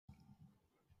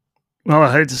Well,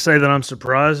 I hate to say that I'm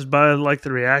surprised by like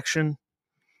the reaction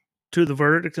to the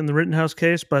verdict in the Rittenhouse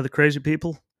case by the crazy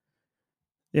people.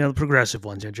 You know, the progressive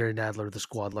ones, Jerry Nadler, the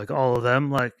squad, like all of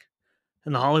them, like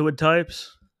and the Hollywood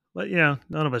types. But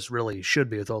none of us really should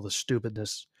be with all the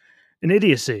stupidness and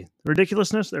idiocy,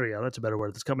 ridiculousness. There we go. That's a better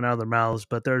word that's coming out of their mouths.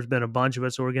 But there's been a bunch of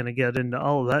it, so we're going to get into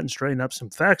all of that and straighten up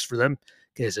some facts for them,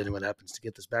 in case anyone happens to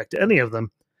get this back to any of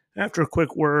them. After a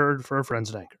quick word for our friends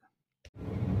at Anchor.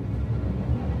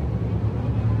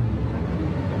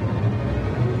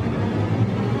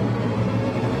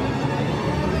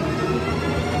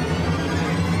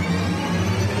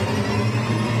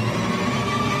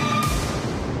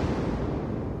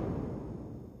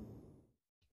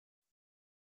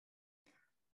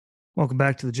 Welcome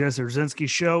back to the Jesse Rucinski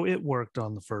Show. It worked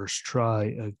on the first try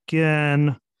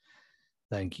again.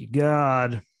 Thank you,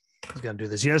 God. I was going to do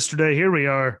this yesterday. Here we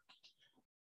are.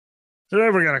 Today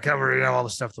we're going to cover all the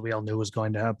stuff that we all knew was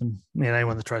going to happen. I mean,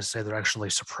 anyone that tries to say they're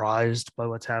actually surprised by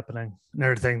what's happening and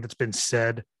everything that's been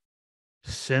said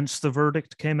since the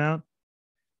verdict came out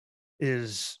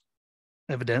is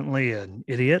evidently an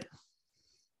idiot.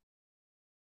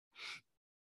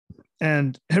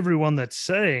 And everyone that's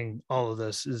saying all of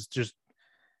this is just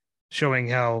showing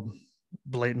how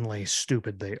blatantly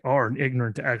stupid they are and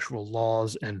ignorant to actual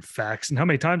laws and facts and how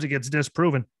many times it gets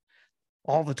disproven.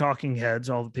 All the talking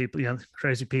heads, all the people,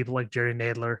 crazy people like Jerry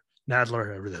Nadler,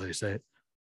 however they say it,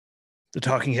 the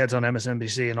talking heads on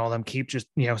MSNBC and all them keep just,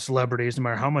 celebrities, no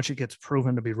matter how much it gets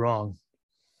proven to be wrong.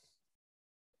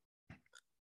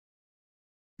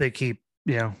 They keep,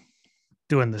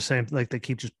 doing the same, like they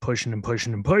keep just pushing and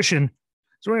pushing and pushing.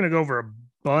 So we're going to go over a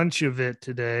bunch of it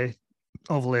today.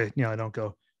 Hopefully, I don't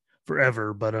go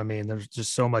forever, but I mean, there's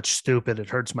just so much stupid. It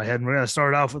hurts my head. And we're going to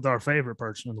start off with our favorite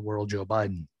person in the world, Joe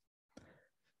Biden.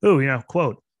 Oh,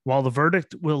 quote, while the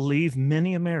verdict will leave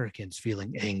many Americans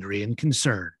feeling angry and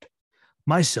concerned,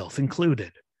 myself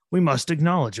included, we must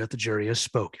acknowledge that the jury has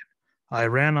spoken. I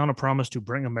ran on a promise to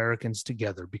bring Americans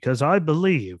together because I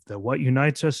believe that what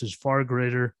unites us is far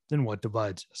greater than what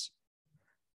divides us.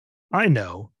 I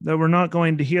know that we're not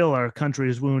going to heal our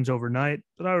country's wounds overnight,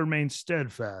 but I remain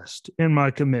steadfast in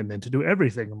my commitment to do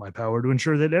everything in my power to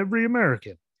ensure that every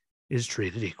American is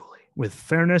treated equally with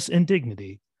fairness and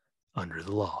dignity under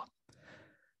the law.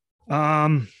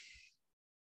 So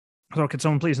could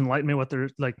someone please enlighten me what they're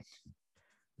like,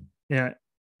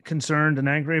 concerned and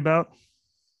angry about?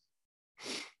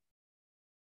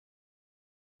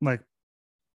 Like,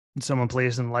 can someone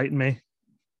please enlighten me?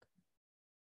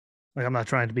 Like, I'm not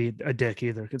trying to be a dick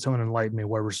either. Could someone enlighten me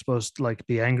where we're supposed to like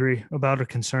be angry about or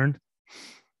concerned?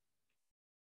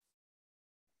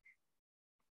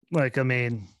 Like, I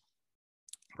mean,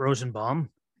 Rosenbaum,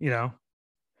 I don't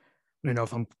know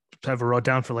if I'm ever wrote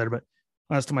down for later, but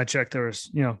last time I checked, there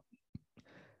was,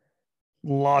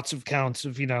 lots of counts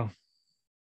of,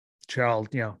 child,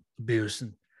 abuse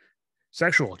and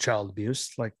sexual child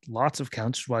abuse, like lots of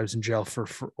counts while he was in jail for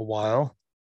a while.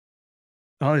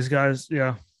 All these guys,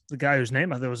 the guy whose name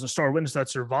there was a star witness that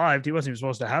survived. He wasn't even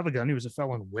supposed to have a gun. He was a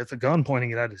felon with a gun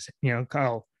pointing it at his,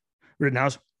 Kyle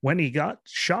Rittenhouse. When he got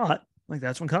shot, like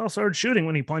that's when Kyle started shooting,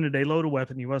 when he pointed a loaded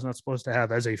weapon he was not supposed to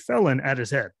have as a felon at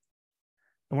his head.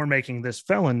 And we're making this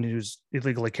felon who's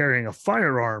illegally carrying a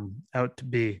firearm out to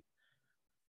be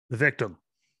the victim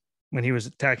when he was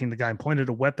attacking the guy and pointed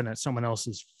a weapon at someone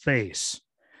else's face.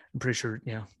 I'm pretty sure,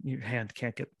 your hand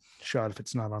can't get shot if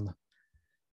it's not on the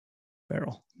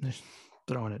barrel. Just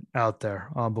throwing it out there.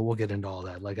 But we'll get into all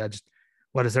that. Like,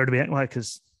 what is there to be like?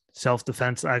 Because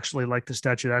self-defense actually, like the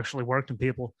statute actually worked, and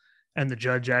people and the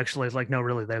judge actually is like, no,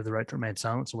 really, they have the right to remain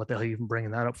silent. So what the hell are you even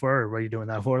bringing that up for? Or what are you doing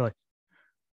that for? Like,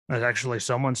 there's actually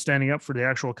someone standing up for the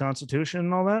actual Constitution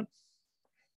and all that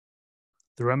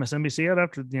through MSNBC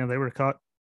after, they were caught,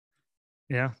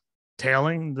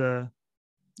 tailing the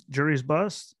jury's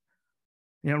bus,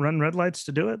 running red lights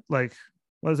to do it. Like,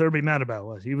 what does everybody mad about?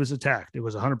 Was he was attacked? It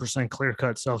was 100% clear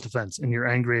cut self defense, and you're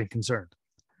angry and concerned.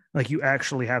 Like, you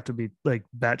actually have to be like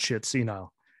batshit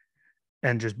senile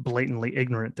and just blatantly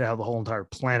ignorant to how the whole entire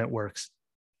planet works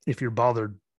if you're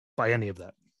bothered by any of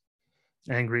that,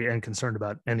 angry and concerned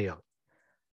about any of it.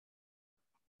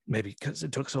 Maybe because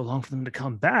it took so long for them to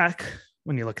come back.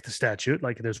 When you look at the statute,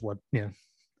 like it is what,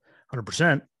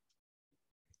 100%.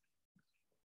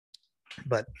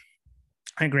 But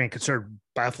angry and concerned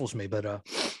baffles me. But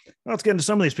let's get into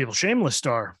some of these people. Shameless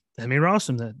star Emmy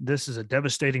Rossum, that this is a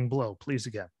devastating blow. Please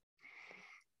again,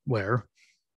 where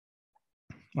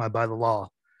by the law,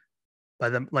 by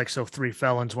them, like, so 3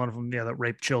 felons, one of them, that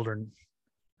raped children,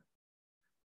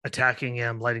 attacking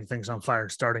him, lighting things on fire,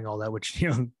 starting all that, which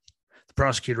the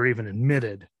prosecutor even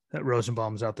admitted that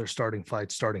Rosenbaum was out there starting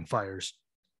fights, starting fires.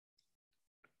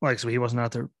 Like, so he wasn't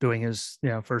out there doing his,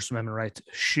 First Amendment rights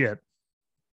shit.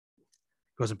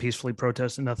 He wasn't peacefully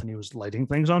protesting nothing. He was lighting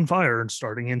things on fire and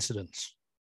starting incidents.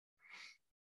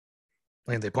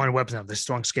 Like, they pointed weapons at him. They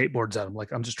swung skateboards at him.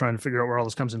 Like, I'm just trying to figure out where all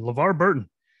this comes in. LeVar Burton,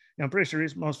 I'm pretty sure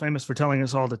he's most famous for telling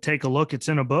us all to take a look. It's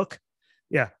in a book.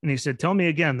 Yeah. And he said, tell me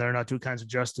again, there are not two kinds of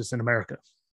justice in America.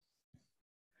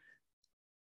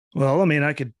 Well, I mean,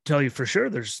 I could tell you for sure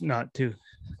there's not two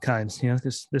kinds,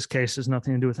 because this case has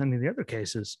nothing to do with any of the other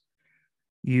cases.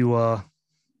 You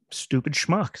stupid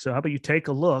schmuck. So how about you take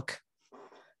a look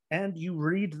and you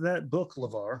read that book,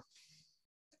 LeVar?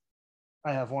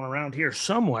 I have one around here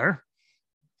somewhere.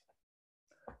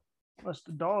 Must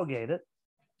have dog ate it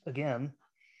again.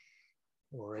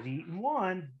 Already eaten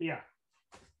one. Yeah.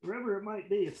 Wherever it might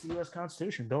be, it's the U.S.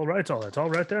 Constitution, Bill of Rights, all that's all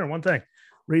right there in one thing.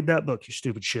 Read that book, you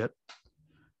stupid shit.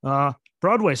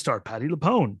 Broadway star Patti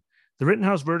LuPone. The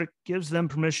Rittenhouse verdict gives them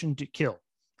permission to kill.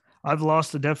 I've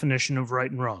lost the definition of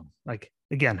right and wrong. Like,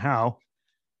 again, how?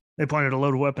 They pointed a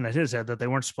loaded weapon at his head that they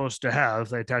weren't supposed to have.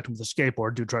 They attacked him with a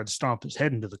skateboard. Dude tried to stomp his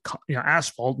head into the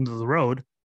asphalt, into the road,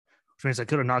 which means they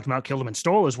could have knocked him out, killed him, and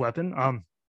stole his weapon.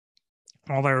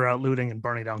 While they were out looting and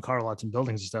burning down car lots and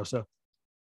buildings and stuff. So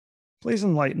please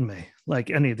enlighten me,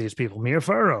 like any of these people. Mia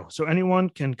Farrow. So anyone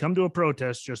can come to a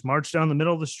protest, just march down the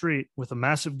middle of the street with a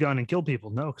massive gun and kill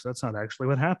people. No, because that's not actually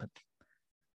what happened.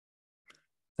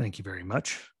 Thank you very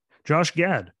much. Josh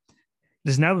Gad. It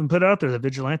has now been put out there that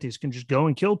vigilantes can just go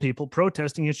and kill people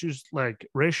protesting issues like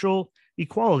racial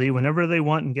equality whenever they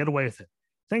want and get away with it.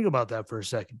 Think about that for a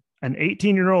second. An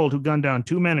 18-year-old who gunned down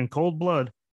two men in cold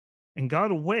blood and got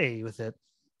away with it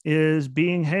is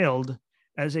being hailed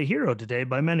as a hero today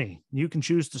by many. You can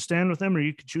choose to stand with them, or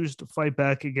you can choose to fight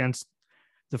back against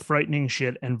the frightening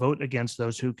shit and vote against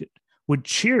those who would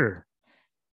cheer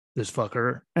this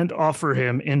fucker and offer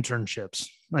him internships.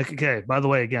 Like, okay, by the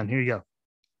way, again, here you go.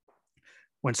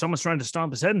 When someone's trying to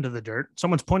stomp his head into the dirt,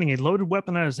 someone's pointing a loaded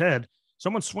weapon at his head,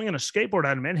 someone's swinging a skateboard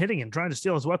at him and hitting him, trying to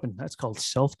steal his weapon. That's called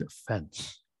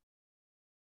self-defense.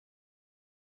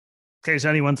 In case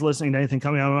anyone's listening to anything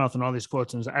coming out of my mouth and all these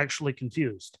quotes and is actually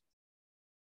confused.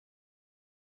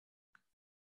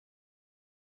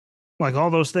 Like,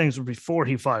 all those things were before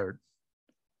he fired.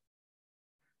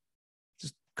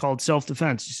 It's called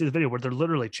self-defense. You see the video where they're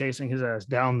literally chasing his ass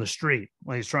down the street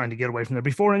while he's trying to get away from there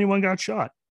before anyone got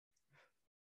shot.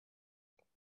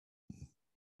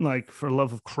 Like, for the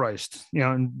love of Christ,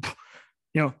 and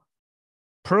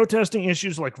protesting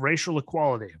issues like racial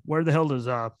equality. Where the hell does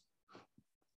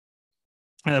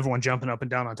everyone jumping up and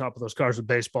down on top of those cars with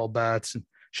baseball bats and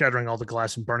shattering all the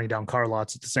glass and burning down car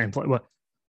lots at the same place?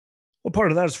 What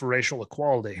part of that is for racial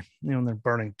equality? And they're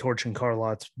burning, torching car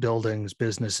lots, buildings,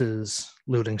 businesses,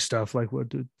 looting stuff. Like,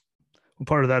 what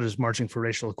part of that is marching for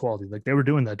racial equality? Like, they were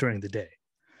doing that during the day.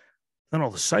 Then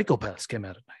all the psychopaths came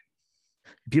out at night.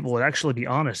 People would actually be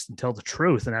honest and tell the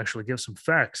truth and actually give some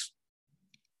facts.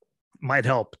 Might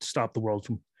help to stop the world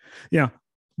from,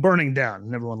 burning down.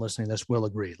 And everyone listening to this will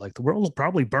agree. Like, the world will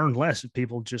probably burn less if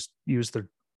people just use their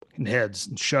heads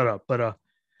and shut up. But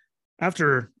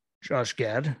after Josh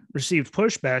Gad received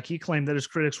pushback, he claimed that his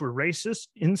critics were racist,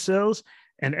 incels,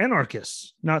 and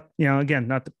anarchists. Not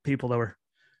the people that were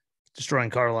destroying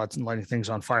car lots and lighting things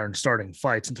on fire and starting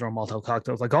fights and throwing Molotov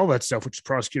cocktails, like all that stuff, which the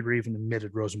prosecutor even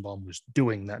admitted Rosenbaum was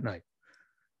doing that night.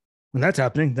 When that's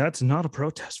happening, that's not a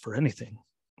protest for anything.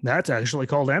 That's actually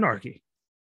called anarchy.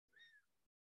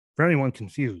 For anyone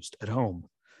confused at home.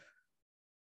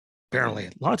 Apparently,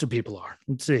 lots of people are.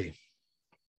 Let's see.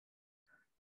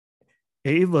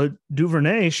 Ava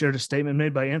DuVernay shared a statement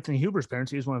made by Anthony Huber's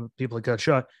parents. He's one of the people that got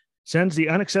shot. Sends the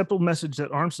unacceptable message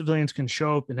that armed civilians can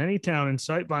show up in any town,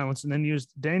 incite violence, and then use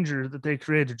the danger that they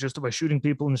created just by shooting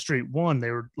people in the street. One,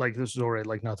 they were like, this was already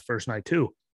like not the first night.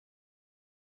 Two,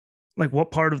 like,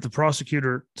 what part of the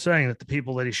prosecutor saying that the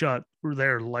people that he shot were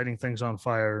there lighting things on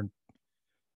fire? And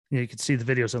you could see the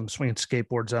videos of them swinging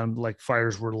skateboards on, like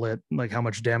fires were lit, like how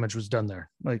much damage was done there.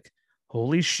 Like,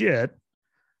 holy shit.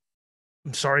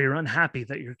 I'm sorry you're unhappy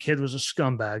that your kid was a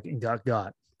scumbag and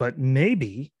got. But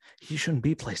maybe he shouldn't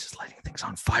be places lighting things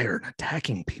on fire and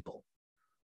attacking people.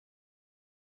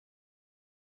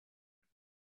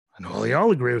 I know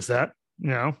y'all agree with that.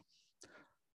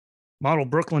 Model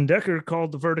Brooklyn Decker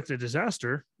called the verdict a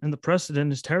disaster, and the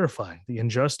precedent is terrifying. The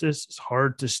injustice is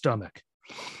hard to stomach.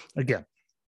 Again,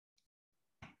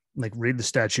 like, read the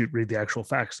statute, read the actual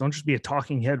facts. Don't just be a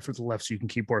talking head for the left so you can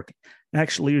keep working.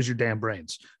 Actually use your damn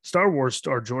brains. Star Wars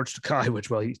star George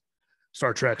Takei,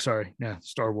 Star Trek, sorry. Yeah,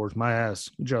 Star Wars, my ass.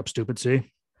 Good job, stupid.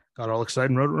 See? Got all excited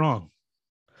and wrote it wrong.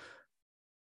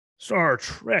 Star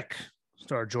Trek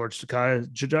Star George Takei,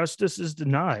 Justice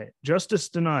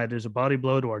denied is a body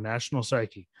blow to our national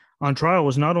psyche. On trial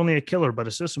was not only a killer, but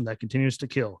a system that continues to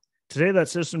kill. Today, that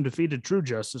system defeated true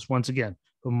justice once again.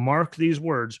 But mark these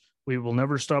words, we will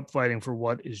never stop fighting for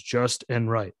what is just and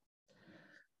right.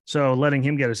 So letting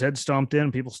him get his head stomped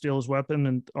in, people steal his weapon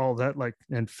and all that, like,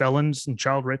 and felons and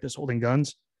child rapists holding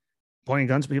guns, pointing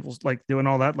guns, people like doing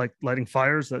all that, like lighting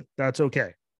fires, that's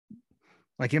okay.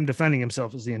 Like him defending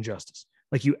himself is the injustice.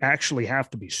 Like you actually have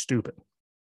to be stupid.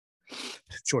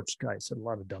 George Guy said a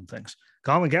lot of dumb things.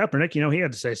 Colin Kaepernick, he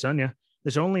had to say, son, yeah,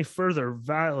 this only further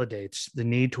validates the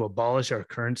need to abolish our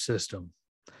current system.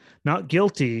 Not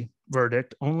guilty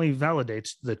verdict only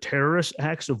validates the terrorist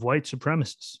acts of white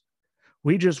supremacists.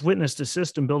 We just witnessed a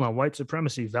system built on white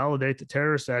supremacy validate the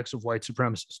terrorist acts of white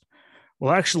supremacists.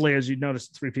 Well, actually, as you notice,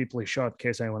 the 3 people he shot, in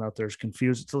case anyone out there is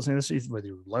confused, it's listening to this, whether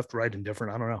you're left, right,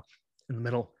 indifferent, I don't know, in the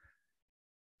middle.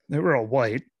 They were all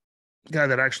white. The guy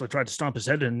that actually tried to stomp his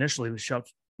head in initially was shot,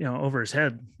 over his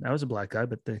head. That was a black guy,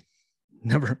 but they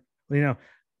never, they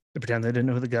pretend they didn't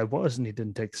know who the guy was, and he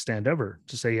didn't take the stand ever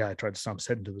to say, yeah, I tried to stomp his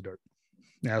head into the dirt.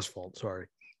 Asphalt, sorry.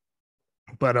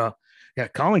 But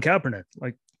Colin Kaepernick,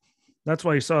 like, that's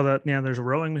why you saw that. Yeah, there's a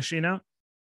rowing machine out.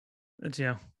 It's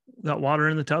got water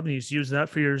in the tub, and you just use that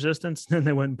for your resistance. Then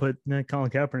they went and put Colin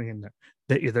Kaepernick in there.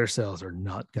 Their sales are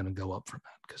not going to go up from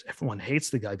that because everyone hates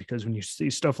the guy. Because when you see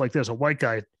stuff like this, a white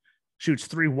guy shoots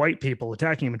 3 white people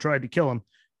attacking him and tried to kill him.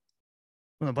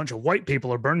 When a bunch of white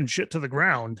people are burning shit to the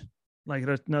ground, like it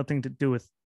has nothing to do with,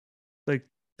 like,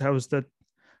 how was that?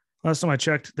 Last time I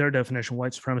checked their definition,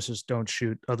 white supremacists don't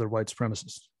shoot other white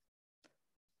supremacists.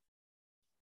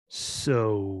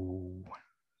 So,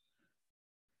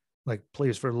 like,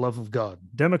 please, for the love of God.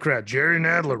 Democrat Jerry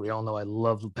Nadler, we all know I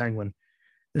love the Penguin.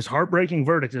 This heartbreaking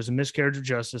verdict is a miscarriage of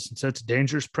justice and sets a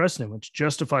dangerous precedent which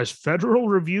justifies federal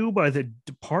review by the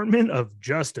Department of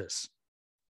Justice.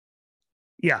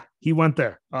 Yeah, he went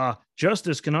there.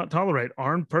 Justice cannot tolerate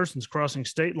armed persons crossing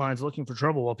state lines looking for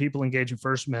trouble while people engage in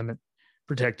First Amendment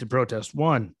protected protest.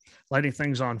 1, lighting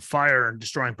things on fire and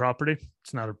destroying property.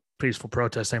 It's not a peaceful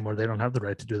protest anymore. They don't have the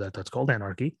right to do that. That's called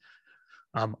anarchy.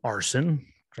 Arson,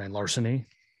 grand larceny,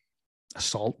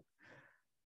 assault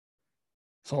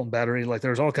and battery. Like,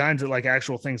 there's all kinds of like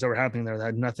actual things that were happening there that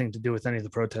had nothing to do with any of the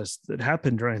protests that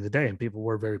happened during the day. And people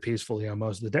were very peaceful,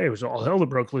 most of the day. It was all hell that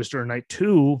broke loose during night.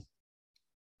 2,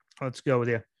 let's go with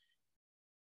you.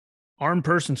 Armed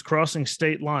persons crossing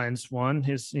state lines. 1,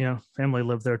 his family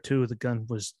lived there. 2, the gun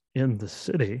was in the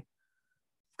city.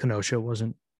 Kenosha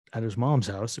wasn't at his mom's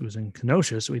house. It was in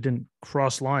Kenosha, so he didn't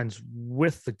cross lines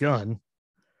with the gun.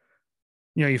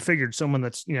 You figured someone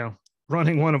that's,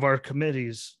 running one of our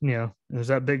committees, is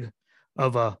that big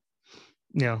of a,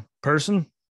 person,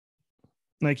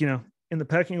 like, in the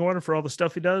pecking order for all the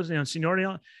stuff he does, seniority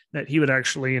on, that he would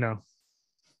actually,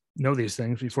 know these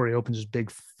things before he opens his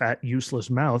big, fat, useless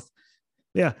mouth.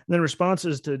 Yeah. And then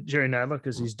responses to Jerry Nadler,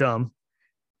 because he's dumb.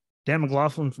 Dan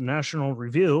McLaughlin from National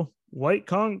Review, white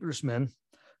congressman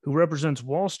who represents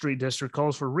Wall Street District,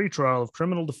 calls for retrial of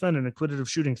criminal defendant acquitted of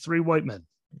shooting 3 white men.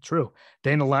 True.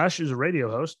 Dana Lash is a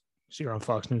radio host. See her on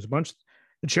Fox News a bunch.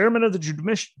 The chairman of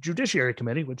the Judiciary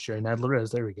Committee, which Jerry Nadler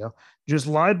is, there we go, just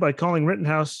lied by calling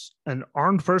Rittenhouse an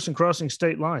armed person crossing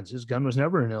state lines. His gun was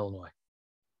never in Illinois.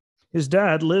 His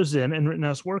dad lives in and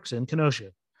Rittenhouse works in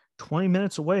Kenosha, 20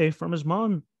 minutes away from his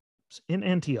mom in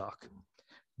Antioch.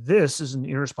 This is an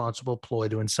irresponsible ploy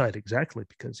to incite, exactly,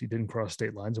 because he didn't cross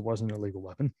state lines. It wasn't an illegal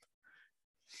weapon.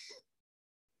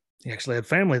 He actually had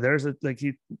family there. So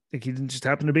he didn't just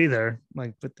happen to be there.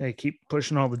 Like, but they keep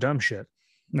pushing all the dumb shit.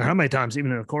 Now, how many times,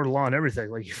 even in a court of law and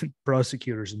everything, like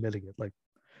prosecutors admitting it, like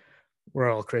we're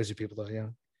all crazy people, though. Yeah.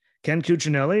 Ken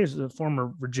Cuccinelli is a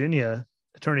former Virginia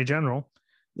Attorney General.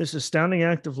 This astounding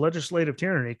act of legislative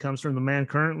tyranny comes from the man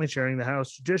currently chairing the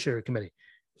House Judiciary Committee.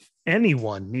 If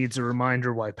anyone needs a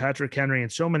reminder why Patrick Henry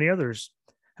and so many others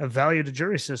have valued a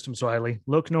jury system so highly,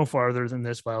 look no farther than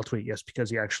this vile tweet. Yes, because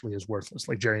he actually is worthless.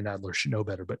 Like, Jerry Nadler should know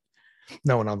better, but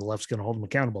no one on the left's going to hold him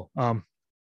accountable.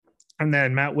 And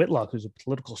then Matt Whitlock, who's a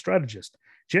political strategist,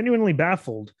 genuinely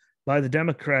baffled by the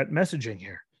Democrat messaging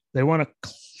here. They want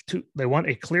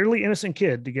a clearly innocent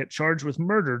kid to get charged with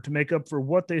murder to make up for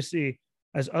what they see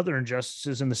as other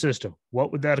injustices in the system.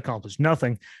 What would that accomplish?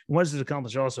 Nothing. And what does it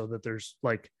accomplish also? That there's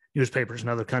like newspapers in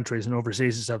other countries and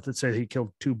overseas and stuff that say he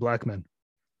killed 2 black men.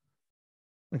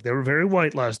 Like, they were very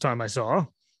white last time I saw.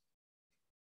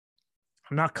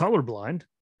 I'm not colorblind.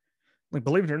 Like,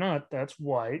 believe it or not, that's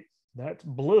white. That's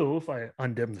blue. If I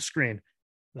undim the screen,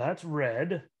 that's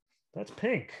red. That's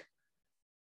pink.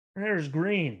 There's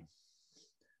green.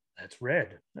 That's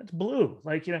red. That's blue.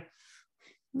 Like,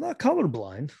 I'm not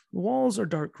colorblind. The walls are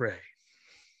dark gray.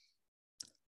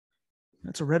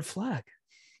 That's a red flag.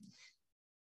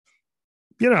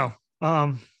 You know,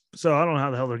 so I don't know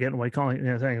how the hell they're getting away calling it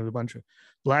anything with a bunch of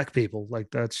black people. Like,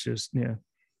 that's just, yeah,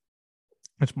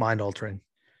 it's mind altering.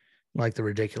 Like the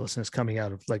ridiculousness coming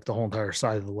out of like the whole entire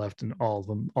side of the left and all of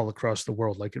them all across the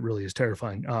world. Like, it really is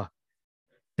terrifying.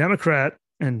 Democrat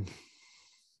and,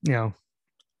 you know,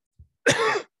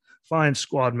 fine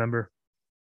squad member.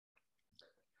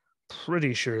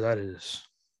 Pretty sure that is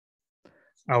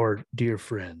our dear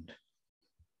friend.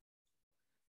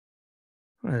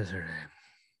 What is her name?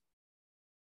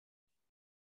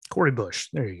 Cori Bush.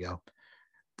 There you go.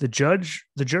 The judge,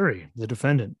 the jury, the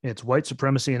defendant. It's white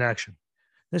supremacy in action.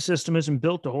 This system isn't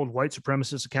built to hold white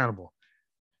supremacists accountable.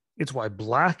 It's why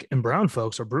black and brown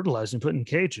folks are brutalized and put in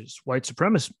cages. White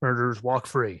supremacist murderers walk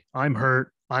free. I'm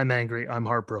hurt. I'm angry. I'm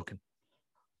heartbroken.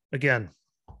 Again,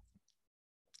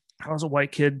 how's a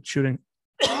white kid shooting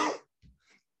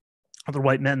other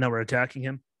white men that were attacking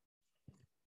him?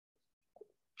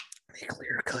 A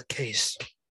clear-cut case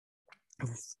of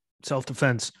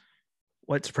self-defense.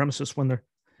 White supremacists, when they're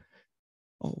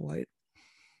all white,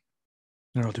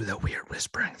 they don't do that weird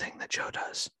whispering thing that Joe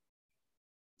does.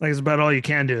 Like, it's about all you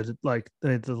can do. Like,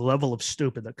 the level of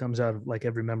stupid that comes out of like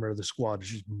every member of the squad is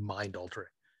just mind altering.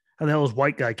 How the hell is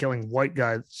white guy killing white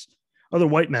guys, other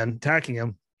white men attacking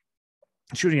him,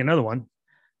 shooting another one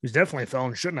who's definitely a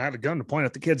felon, shouldn't have had a gun to point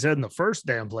at the kid's head in the first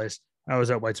damn place? How is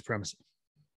that white supremacy?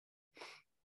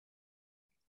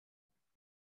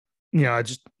 You know, I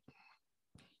just,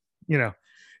 you know,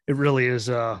 it really is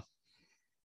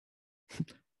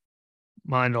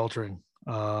mind altering.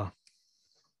 I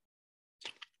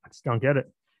just don't get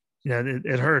it. Yeah,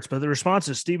 it hurts. But the response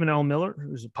is Stephen L. Miller,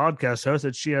 who's a podcast host,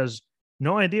 that she has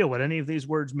no idea what any of these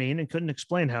words mean and couldn't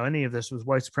explain how any of this was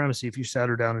white supremacy if you sat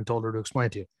her down and told her to explain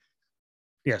to you.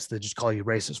 Yes, they just call you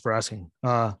racist for asking.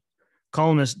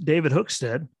 Columnist David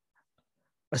Hookstead,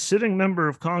 a sitting member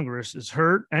of Congress, is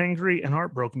hurt, angry, and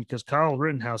heartbroken because Kyle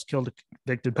Rittenhouse killed a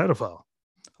convicted pedophile.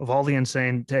 Of all the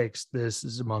insane takes, this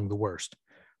is among the worst.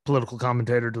 Political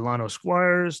commentator Delano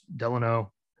Squires,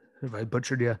 Delano, if I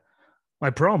butchered you. My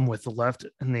problem with the left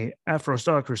and the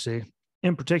Afrostocracy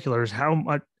in particular is how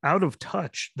much out of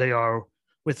touch they are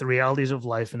with the realities of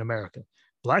life in America.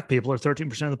 Black people are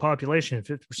 13% of the population and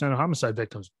 50% of homicide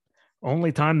victims.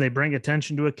 Only time they bring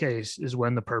attention to a case is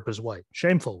when the perp is white.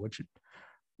 Shameful, which it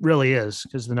really is,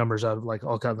 because the numbers out of like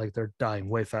all kind of like they're dying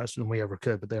way faster than we ever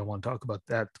could, but they don't want to talk about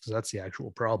that because that's the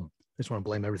actual problem. They just want to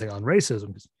blame everything on racism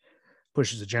because it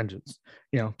pushes agendas.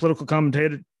 You know, political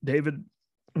commentator David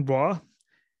Roy,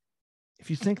 if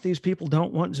you think these people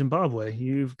don't want Zimbabwe,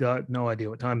 you've got no idea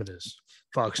what time it is.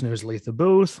 Fox News, Letha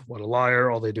Booth, what a liar.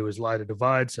 All they do is lie to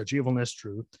divide. Such evilness,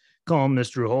 true.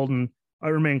 Columnist Drew Holden. I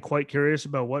remain quite curious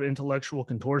about what intellectual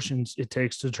contortions it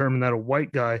takes to determine that a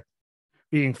white guy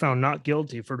being found not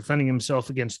guilty for defending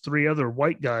himself against three other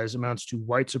white guys amounts to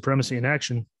white supremacy in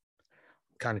action.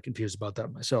 I'm kind of confused about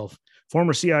that myself.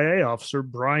 Former CIA officer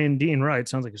Brian Dean Wright,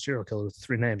 sounds like a serial killer with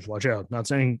three names. Watch out. Not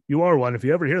saying you are one if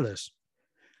you ever hear this.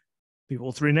 People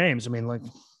with three names. I mean, like,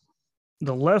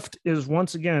 the left is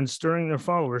once again stirring their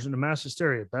followers into mass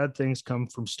hysteria. Bad things come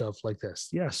from stuff like this.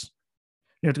 Yes.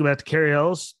 You have to go back to Carrie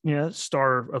Ells,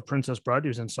 star of Princess Bride,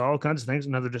 who's in Saw, all kinds of things.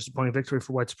 Another disappointing victory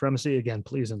for white supremacy. Again,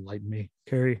 please enlighten me,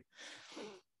 Carrie.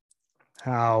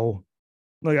 How?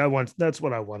 Like, that's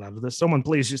what I want out of this. Someone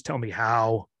please just tell me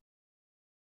how.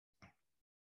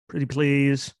 Pretty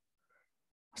please.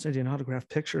 I'll send you an autographed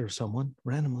picture of someone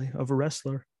randomly, of a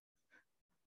wrestler.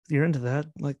 If you're into that,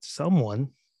 like someone.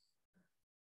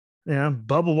 Yeah,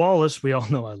 Bubba Wallace. We all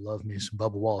know I love me some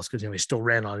Bubba Wallace because he still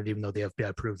ran on it, even though the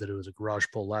FBI proved that it was a garage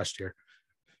pull last year.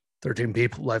 13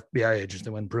 people, FBI agents,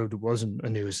 that went and proved it wasn't a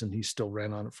news, and he still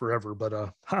ran on it forever.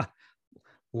 But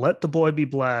let the boy be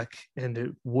black, and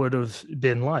it would have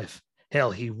been life. Hell,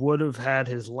 he would have had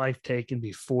his life taken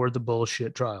before the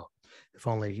bullshit trial. If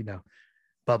only,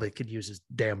 Bubba could use his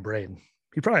damn brain.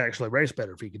 He'd probably actually race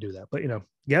better if he could do that. But,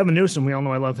 Gavin Newsom, we all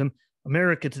know I love him.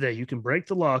 America today, you can break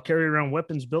the law, carry around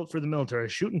weapons built for the military,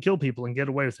 shoot and kill people, and get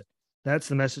away with it. That's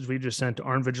the message we just sent to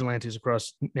armed vigilantes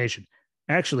across the nation.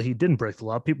 Actually, he didn't break the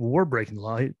law. People were breaking the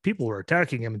law. People were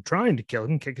attacking him and trying to kill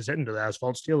him, kick his head into the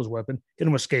asphalt, steal his weapon, hit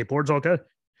him with skateboards, all that.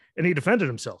 And he defended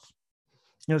himself.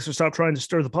 So stop trying to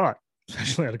stir the pot,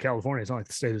 especially out of California. It's not like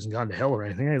the state hasn't gone to hell or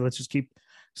anything. Hey, let's just keep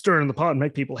stirring the pot and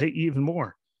make people hate you even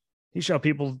more. He shot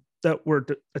people that were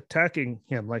attacking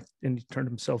him, and he turned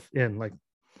himself in,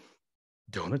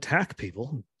 don't attack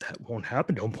people. That won't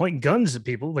happen. Don't point guns at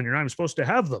people when you're not even supposed to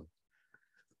have them.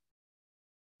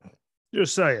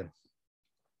 Just saying.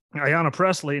 Ayanna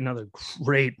Presley, another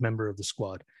great member of the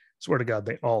squad. Swear to God,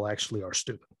 they all actually are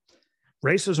stupid.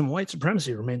 Racism and white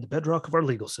supremacy remain the bedrock of our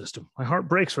legal system. My heart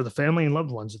breaks for the family and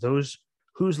loved ones of those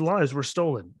whose lives were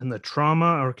stolen and the trauma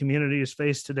our community has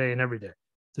faced today and every day.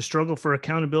 The struggle for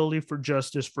accountability, for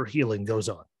justice, for healing goes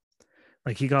on.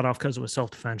 Like he got off because it was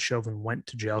self-defense. Chauvin went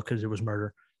to jail because it was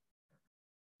murder.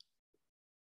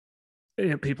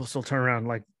 And people still turn around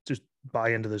like just buy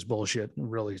into this bullshit. It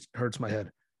really hurts my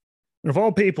head. And of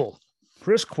all people,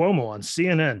 Chris Cuomo on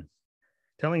CNN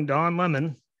telling Don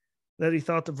Lemon that he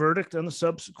thought the verdict and the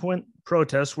subsequent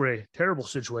protests were a terrible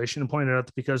situation and pointed out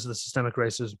that because of the systemic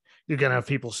racism, you're going to have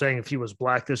people saying if he was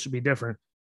black, this would be different.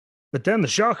 But then the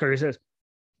shocker, he says,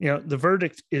 the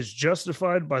verdict is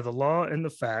justified by the law and the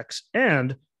facts,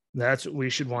 and that's what we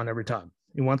should want every time.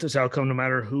 You want this outcome no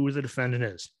matter who the defendant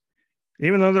is.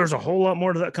 Even though there's a whole lot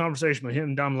more to that conversation with him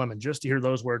and Don Lemon, just to hear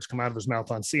those words come out of his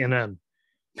mouth on CNN,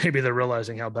 maybe they're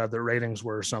realizing how bad their ratings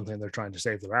were or something. They're trying to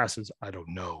save their asses. I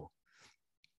don't know.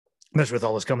 Especially with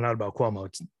all this coming out about Cuomo.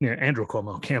 It's, Andrew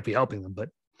Cuomo can't be helping them. But,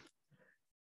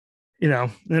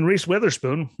 and then Reese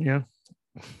Witherspoon,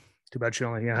 too bad she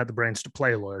only had the brains to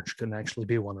play a lawyer. She couldn't actually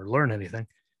be one or learn anything,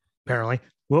 apparently.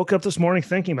 Woke up this morning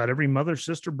thinking about every mother,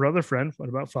 sister, brother, friend. What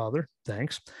about father?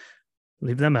 Thanks.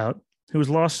 Leave them out. Who has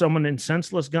lost someone in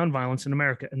senseless gun violence in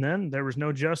America. And then there was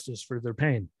no justice for their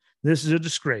pain. This is a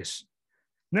disgrace.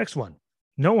 Next one.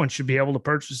 No one should be able to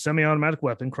purchase a semi-automatic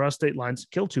weapon, cross state lines,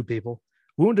 kill 2 people,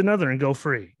 wound another, and go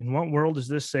free. In what world is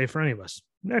this safe for any of us?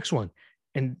 Next one.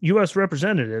 And U.S.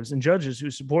 representatives and judges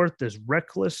who support this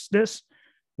recklessness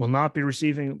will not be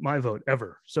receiving my vote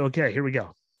ever. So, okay, here we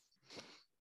go.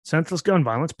 Senseless gun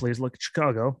violence. Please look at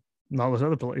Chicago and all those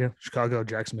other places. Chicago,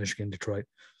 Jackson, Michigan, Detroit,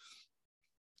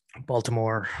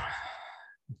 Baltimore,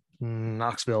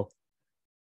 Knoxville.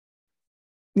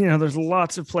 There's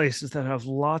lots of places that have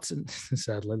lots, and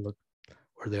sadly, look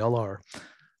where they all are.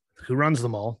 Who runs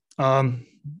them all?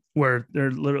 Where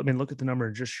they're literally, look at the number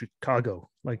in just Chicago.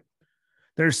 Like,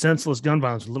 there's senseless gun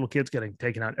violence with little kids getting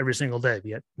taken out every single day. But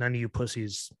yet, none of you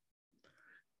pussies,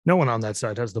 no one on that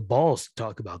side has the balls to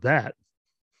talk about that.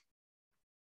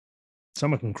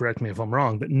 Someone can correct me if I'm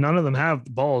wrong, but none of them have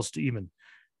the balls to even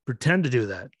pretend to do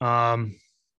that.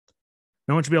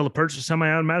 No one should be able to purchase a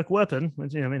semi-automatic weapon.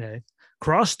 Hey,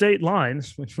 cross state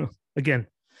lines, which, again,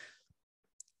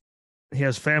 he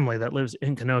has family that lives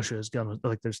in Kenosha. His gun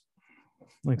was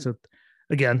so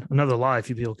again, another lie. If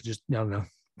you people could just,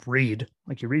 read,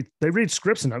 they read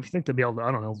scripts enough. You think they'd be able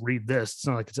to, read this. It's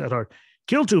not like it's that hard.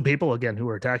 Kill 2 people, again, who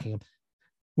are attacking him.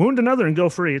 Wound another and go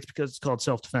free. It's because it's called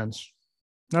self-defense.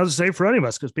 Not as safe for any of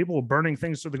us, because people were burning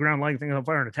things to the ground, lighting things on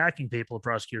fire and attacking people. The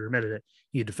prosecutor admitted it.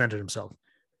 He defended himself.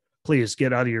 Please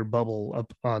get out of your bubble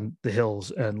up on the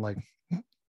hills and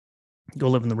go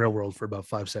live in the real world for about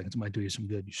 5 seconds. It might do you some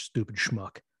good, you stupid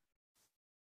schmuck.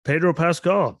 Pedro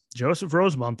Pascal, Joseph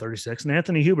Rosenbaum, 36, and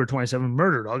Anthony Huber, 27,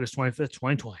 murdered August 25th,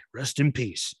 2020. Rest in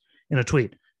peace, in a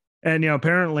tweet. And,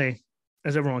 apparently,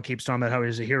 as everyone keeps talking about how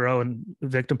he's a hero and a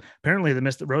victim, apparently they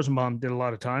missed that Rosenbaum did a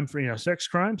lot of time for, sex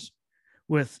crimes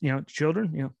with,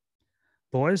 children,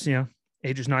 boys,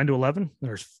 ages 9 to 11.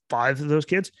 There's 5 of those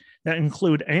kids that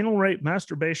include anal rape,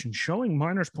 masturbation, showing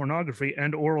minors pornography,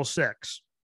 and oral sex.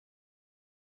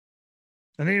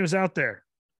 And then he was out there.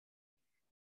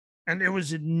 And it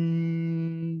was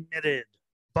admitted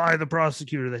by the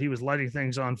prosecutor that he was lighting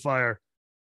things on fire,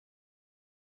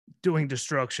 doing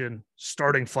destruction,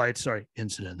 starting fights,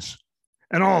 incidents,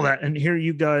 and all that. And here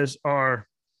you guys are,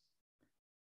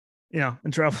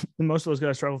 and travel. And most of those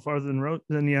guys travel farther than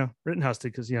Rittenhouse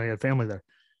did because he had family there.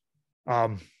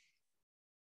 And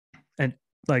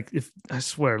if I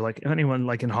swear, anyone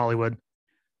in Hollywood,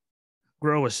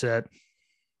 grow a set,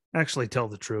 actually tell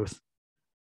the truth.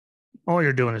 All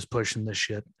you're doing is pushing this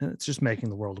shit, and it's just making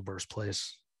the world a worse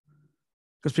place.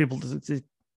 Because people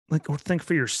think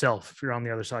for yourself. If you're on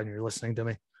the other side and you're listening to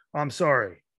me, I'm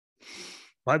sorry.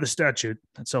 By the statute,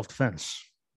 that's self-defense.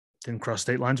 Didn't cross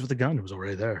state lines with a gun. It was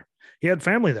already there. He had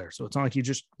family there, so it's not like you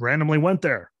just randomly went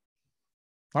there.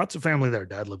 Lots of family there.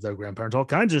 Dad lived there, grandparents, all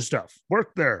kinds of stuff.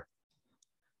 Worked there.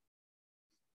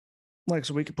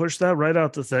 So we could push that right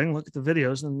out the thing. Look at the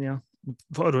videos and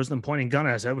photos, them pointing gun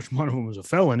at his head, which one of them was a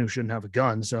felon who shouldn't have a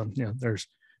gun. So there's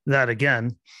that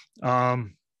again.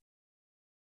 And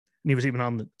he was even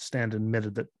on the stand and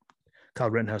admitted that Kyle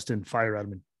Rittenhouse didn't fire at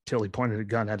him until he pointed a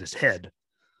gun at his head.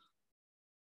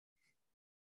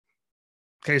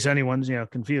 In case anyone's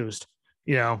confused,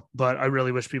 but I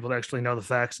really wish people would actually know the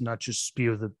facts and not just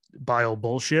spew the bile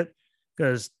bullshit,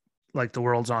 because the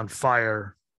world's on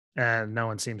fire. And no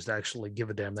one seems to actually give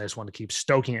a damn. They just want to keep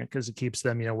stoking it because it keeps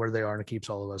them, where they are, and it keeps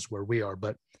all of us where we are.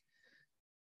 But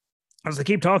as they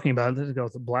keep talking about it, let's go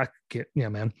with the black kid. Yeah,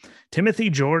 man. Timothy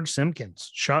George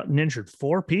Simpkins shot and injured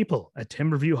 4 people at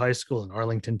Timberview High School in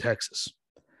Arlington, Texas.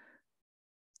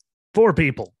 4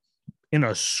 people in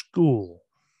a school.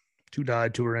 2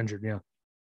 died, 2 were injured. Yeah.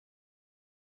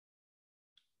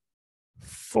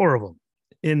 4 of them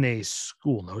in a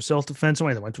school. No self-defense.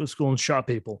 Only they went to a school and shot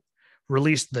people.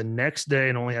 Released the next day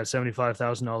and only had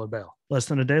 $75,000 bail. Less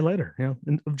than a day later,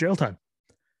 of jail time.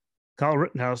 Kyle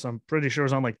Rittenhouse, I'm pretty sure,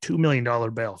 is on like $2 million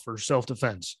bail for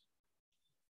self-defense.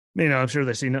 I'm sure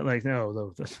they see nothing like,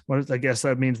 no, I guess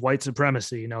that means white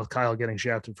supremacy, Kyle getting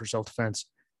shafted for self-defense,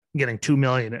 getting $2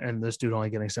 million, and this dude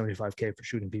only getting $75K for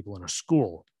shooting people in a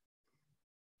school.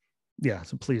 Yeah,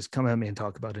 so please come at me and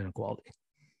talk about inequality.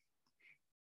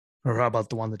 Or how about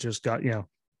the one that just got,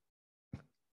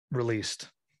 released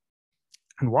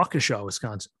in Waukesha,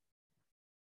 Wisconsin,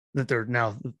 that they're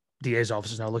now, the DA's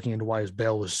office is now looking into why his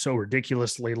bail was so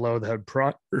ridiculously low that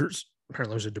apparently there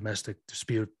was a domestic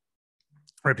dispute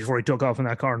right before he took off in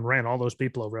that car and ran all those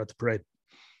people over at the parade.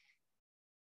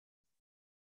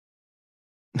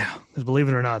 Now, because believe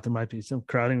it or not, there might be some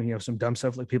crowding, some dumb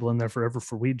stuff like people in there forever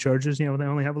for weed charges, they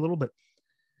only have a little bit.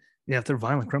 Yeah, if they're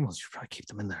violent criminals, you probably keep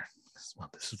them in there. This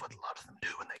is what a lot of them do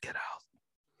when they get out.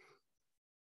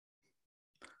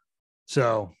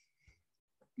 So,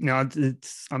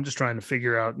 I'm just trying to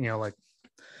figure out, like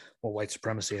what white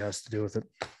supremacy has to do with it.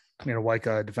 A white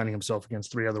guy defending himself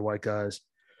against 3 other white guys.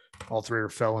 All 3 are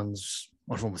felons,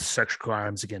 one of them with sexual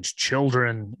crimes against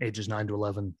children, ages 9 to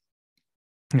 11,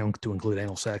 to include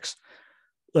anal sex.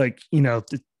 And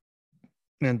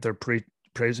they're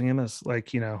praising him as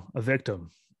a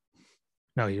victim.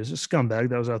 No, he was a scumbag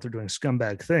that was out there doing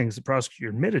scumbag things. The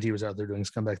prosecutor admitted he was out there doing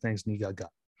scumbag things and he got.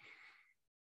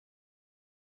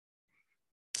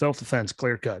 Self-defense,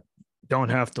 clear cut. Don't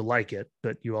have to like it,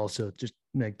 but you also just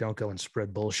don't go and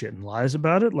spread bullshit and lies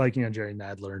about it like, Jerry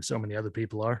Nadler and so many other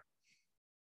people are.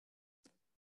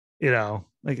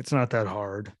 It's not that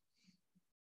hard.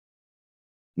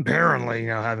 Apparently,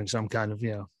 having some kind of,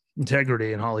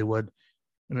 integrity in Hollywood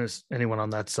and anyone on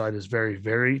that side is very,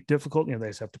 very difficult. They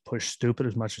just have to push stupid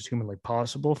as much as humanly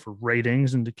possible for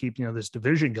ratings and to keep, this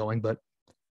division going. But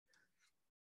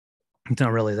it's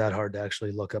not really that hard to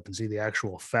actually look up and see the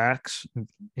actual facts,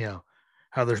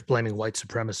 how they're blaming white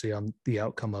supremacy on the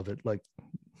outcome of it. Like,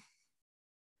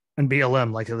 and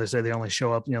BLM, like they say, they only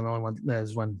show up, the only one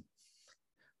is when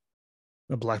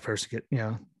a black person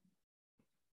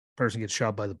gets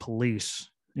shot by the police,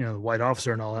 the white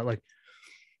officer and all that. Like,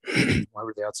 why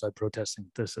were they outside protesting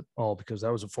this at all? Because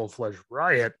that was a full-fledged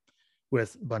riot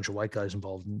with a bunch of white guys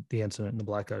involved in the incident, and the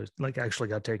black guys actually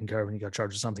got taken care of and he got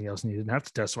charged with something else and he didn't have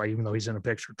to testify, even though he's in a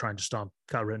picture trying to stomp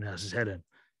Kyle Rittenhouse's head in.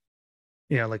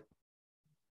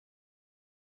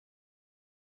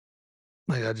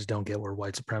 I just don't get where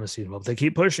white supremacy is involved. They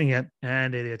keep pushing it,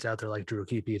 and idiots out there like Drew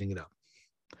keep eating it up.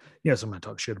 Yes, I'm going to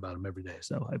talk shit about him every day,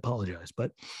 so I apologize.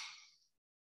 But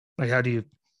how do you?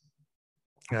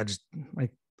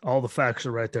 All the facts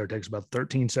are right there. It takes about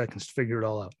 13 seconds to figure it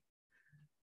all out.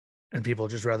 And people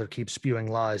just rather keep spewing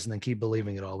lies and then keep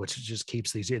believing it all, which just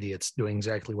keeps these idiots doing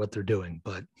exactly what they're doing.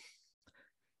 But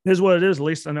it is what it is. At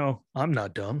least I know I'm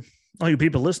not dumb. All you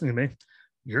people listening to me,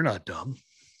 you're not dumb.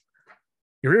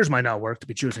 Your ears might not work to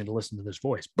be choosing to listen to this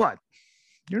voice, but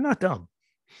you're not dumb.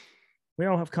 We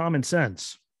all have common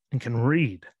sense and can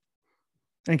read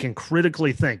and can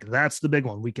critically think. That's the big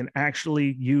one. We can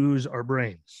actually use our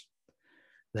brains.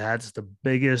 That's the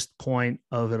biggest point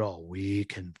of it all. We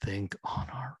can think on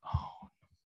our own,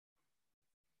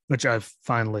 which I've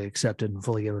finally accepted and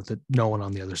fully given that no one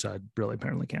on the other side really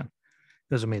apparently can.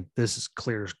 Because this is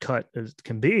clear as cut as it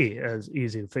can be, as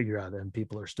easy to figure out, and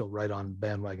people are still right on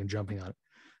bandwagon jumping on it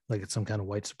like it's some kind of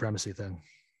white supremacy thing.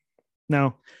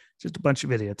 No, just a bunch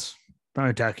of idiots trying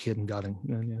to attack a kid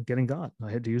and getting got. I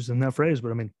had to use that phrase,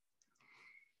 but and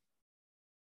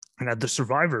the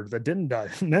survivor that didn't die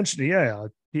mentioned,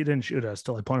 he didn't shoot us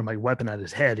till I pointed my weapon at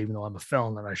his head, even though I'm a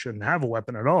felon and I shouldn't have a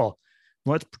weapon at all.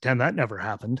 Let's pretend that never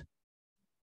happened.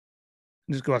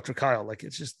 And just go after Kyle.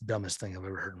 It's just the dumbest thing I've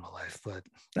ever heard in my life. But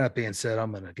that being said,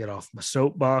 I'm going to get off my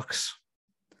soapbox.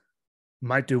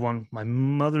 Might do one with my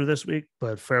mother this week,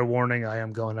 but fair warning, I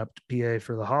am going up to PA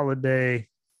for the holiday.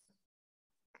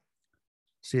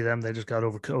 See them. They just got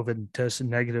over COVID and tested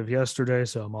negative yesterday,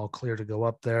 so I'm all clear to go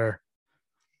up there.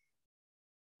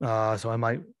 So I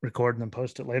might record and then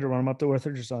post it later when I'm up there with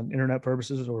her, just on internet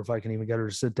purposes, or if I can even get her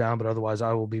to sit down. But otherwise,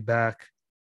 I will be back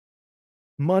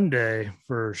Monday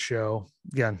for a show.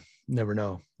 Again, never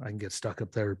know. I can get stuck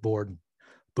up there bored and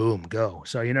boom, go.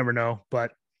 So you never know,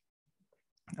 but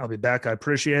I'll be back. I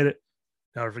appreciate it.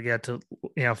 Don't forget to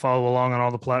follow along on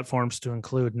all the platforms to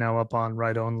include now up on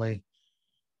Right Only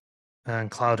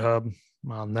and Cloud Hub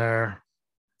on there.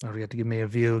 Don't forget to give me a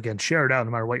view. Again, share it out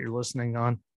no matter what you're listening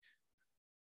on.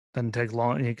 Doesn't take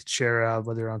long. You can share it out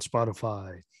whether you're on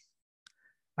Spotify,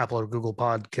 Apple or Google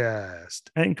Podcast,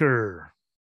 Anchor,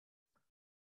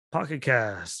 Pocket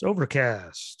Cast,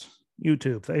 Overcast,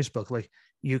 YouTube, Facebook. Like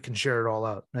you can share it all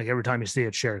out. Like every time you see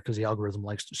it, share it because the algorithm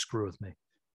likes to screw with me.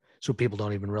 So people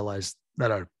don't even realize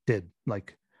that I did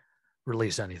like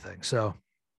release anything. So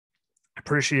I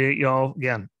appreciate y'all.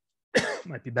 Again,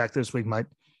 might be back this week, might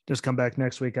just come back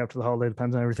next week after the holiday.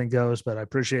 Depends on how everything goes. But I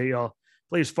appreciate y'all.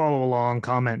 Please follow along,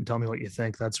 comment, and tell me what you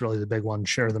think. That's really the big one.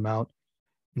 Share them out.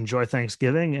 Enjoy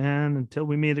Thanksgiving. And until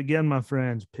we meet again, my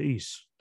friends, peace.